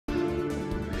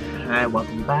Hi,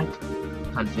 welcome back.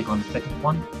 Time to take on the second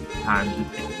one. Time to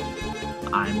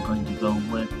pick. I'm going to go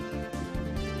with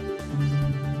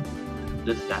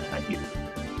this guy right here.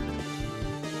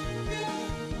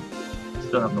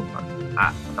 Still have no part.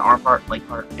 The arm part, leg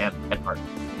part, and head part.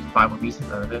 5 more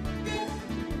pieces out of it.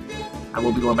 I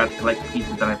will be going back to collect the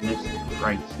pieces that I've missed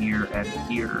right here and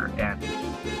here and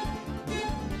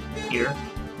here.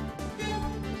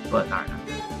 But not now.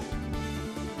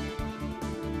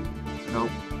 Nope.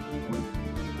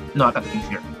 No, I got the piece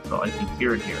here. So I think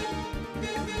here and here.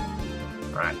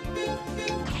 Alright.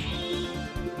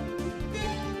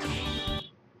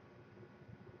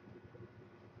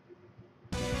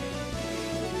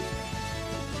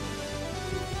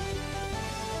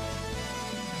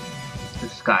 The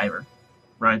Skiver.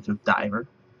 Rhymes with diver.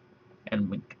 And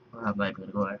wink. I'm not even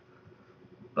gonna go there.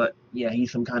 But yeah, he's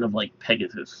some kind of like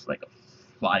Pegasus, like a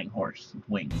flying horse with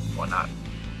wings and whatnot.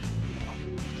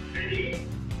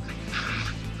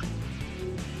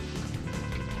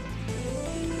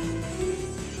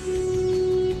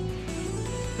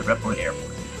 The Reploid Air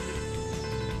Force.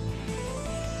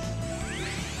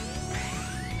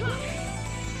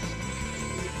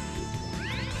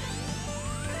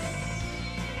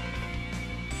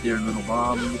 They're little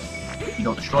bombs. If you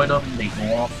don't destroy them, they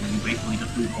go off and you basically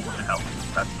just lose a whole bunch of health.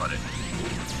 That's about it.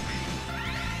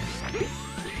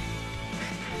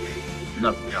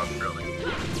 Nothing else really.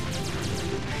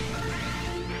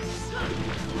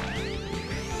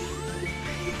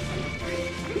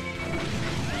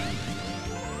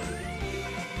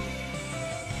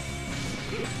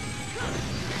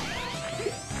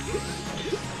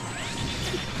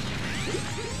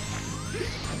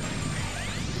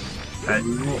 As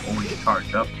usual, always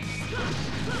charge up.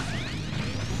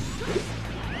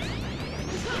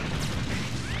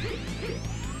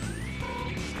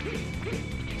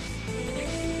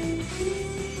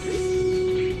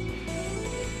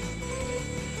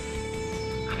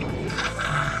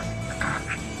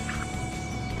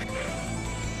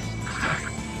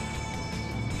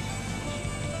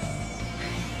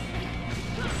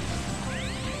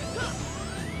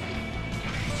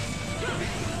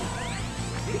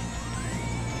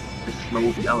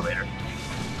 Move the elevator.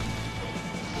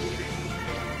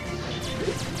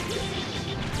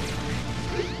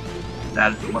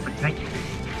 That is the weapon tank.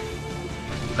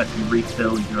 Let you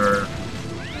refill your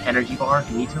energy bar if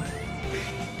you need to.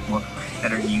 What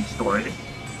energy you store in it.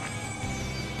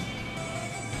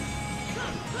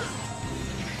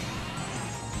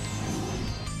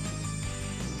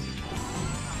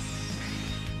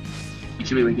 You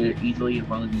should be able to get it easily as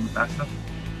long as you move fast enough.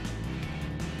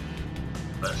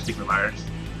 Sticker virus.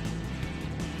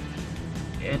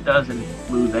 It doesn't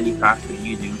move any faster than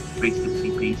you do. It's basically the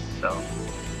same pace, so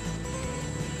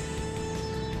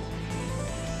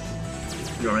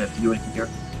you don't really have to do anything here.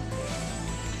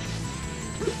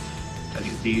 As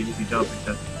you can see, if you jump, it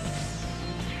just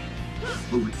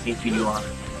moves at the same speed you are.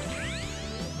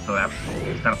 So yeah,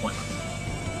 it's kind of pointless.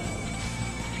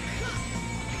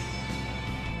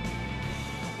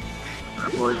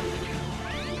 Alright, boys.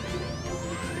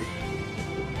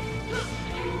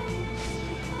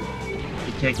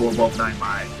 Can't go above 9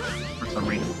 by for some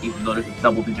reason, even though there's a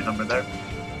double-digit number there.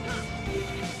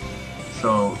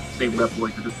 So, save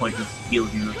Reploid at this point just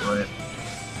heals you for it.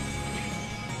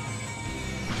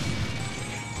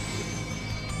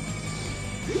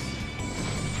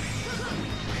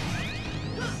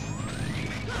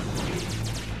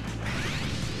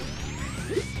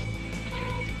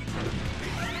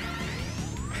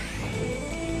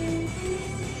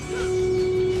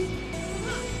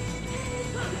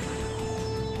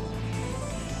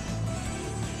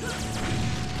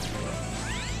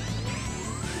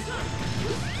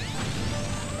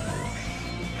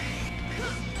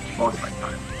 Boss fight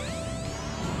time.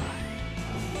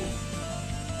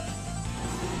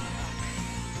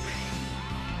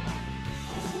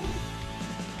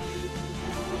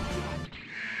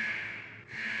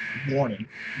 Warning.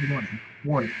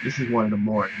 Warning. This is one of the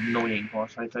more annoying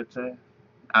boss fights, I'd say,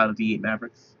 out of the 8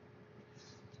 Mavericks.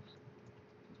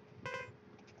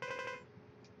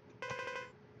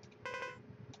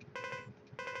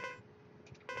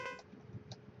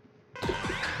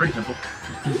 Pretty simple.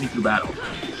 Just easy through battle.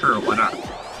 Sure, why not?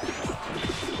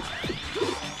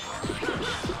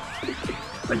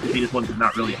 Like you see, this one's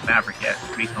not really a Maverick yet,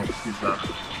 based on his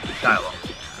dialogue.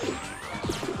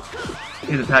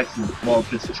 His attacks is while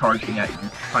just charging at you,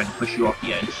 trying to push you off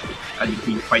the edge, as you can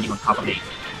see, fighting on top of a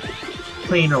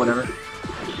plane or whatever.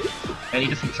 And he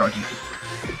just keeps charging you.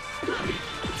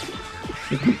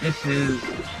 This is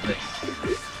this.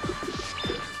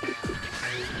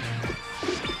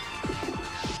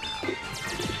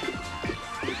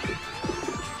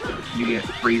 you get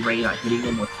free reign on hitting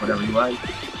them with whatever you like.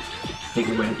 Take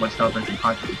away as much health as you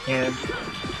possibly can.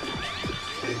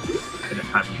 And it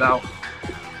times out.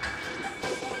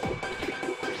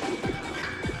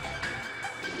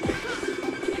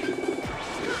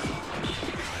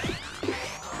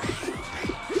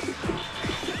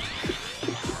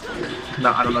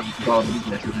 Now, I don't know if you can call it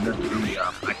weakness, because it doesn't really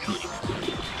actually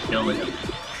kill it.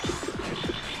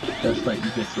 Just like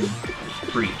you get some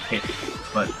free hits,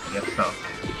 but I guess so.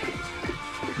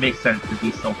 It makes sense to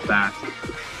be so fast.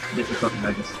 This is something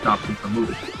that just stops him from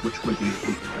moving, which would be a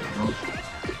weakness, I suppose.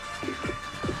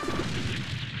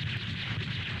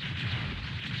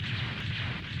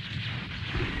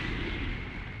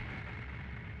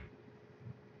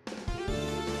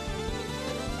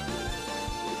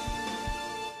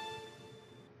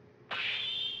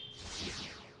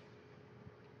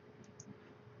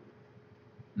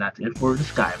 That's it for the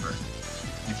Skiver.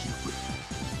 Mission complete.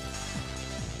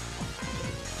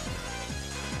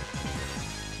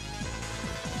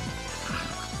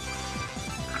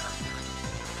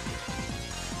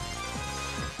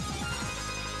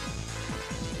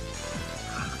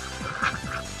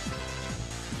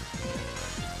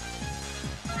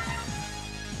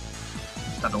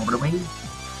 Start over the ring.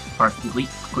 Part complete.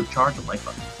 Quick charge and life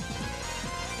up.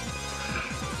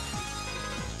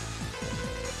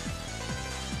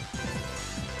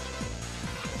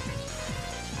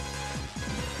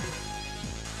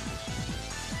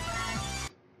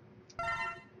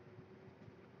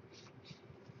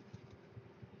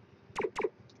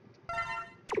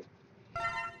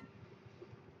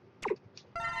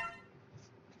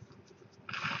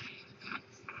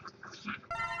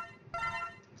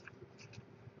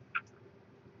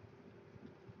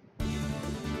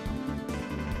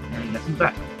 And guess who's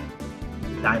back?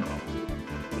 Dynamo.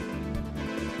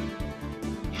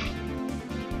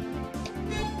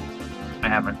 I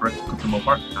have my first consumable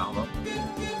part now.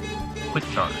 Quick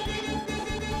charge.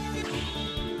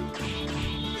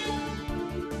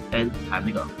 And time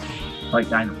to go. Like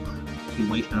Dynamo. He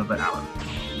wasted another hour.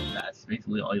 That's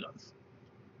basically all he does.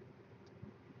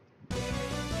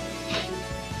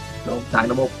 So,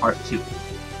 Dynamo Part 2.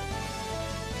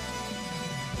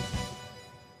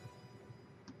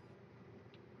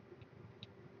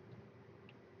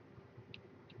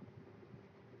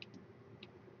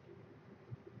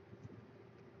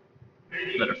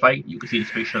 Let her fight. You can see the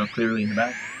space shuttle clearly in the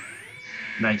back.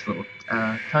 Nice little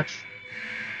touch.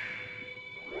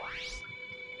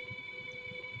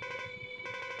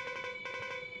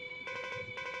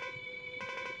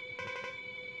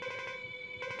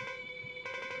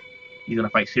 He's gonna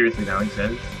fight seriously now, he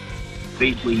says.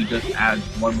 Basically, he just adds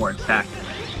one more attack.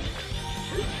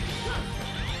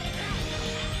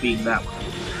 Being that one.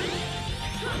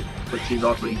 But she's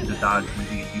also easy to dodge when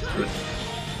you get used to it.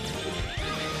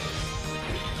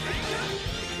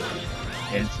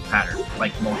 And it's a pattern,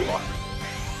 like most bosses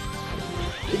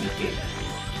in this game.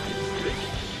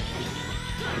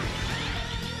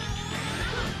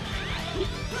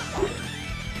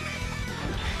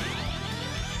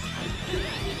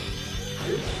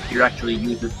 You actually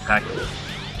use this attack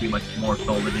pretty much more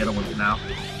so than the other ones now.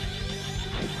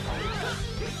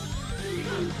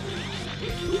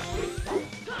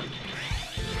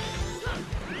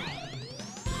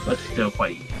 But still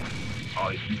quite easy. Oh,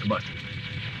 you use the button.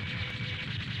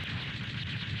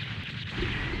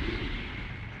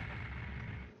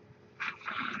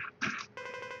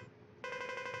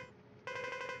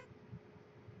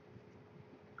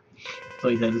 So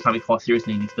he said this time he fought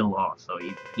seriously and he still lost, so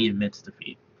he admits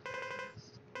defeat.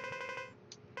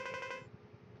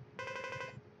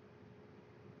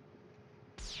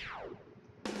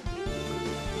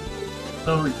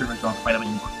 So he pretty much don't fight him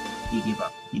anymore. He gave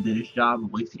up. He did his job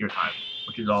and wasted your time,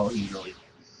 which is all he really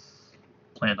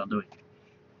planned on doing.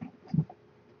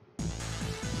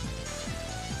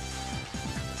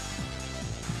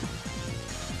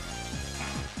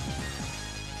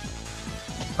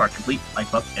 Part complete,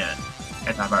 life up, and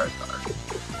antivirus guard.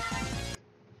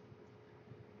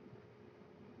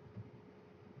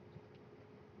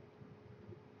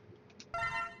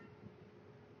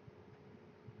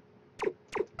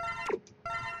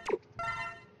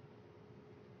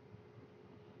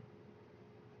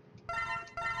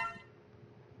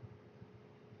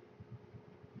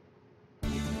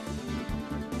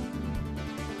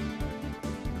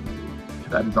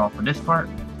 That is all for this part.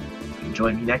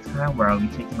 Join me next time where I'll be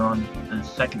taking on the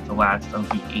second to last of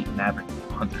the 8 Maverick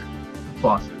Hunter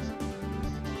bosses.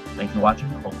 Thanks for watching,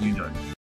 hope you enjoyed.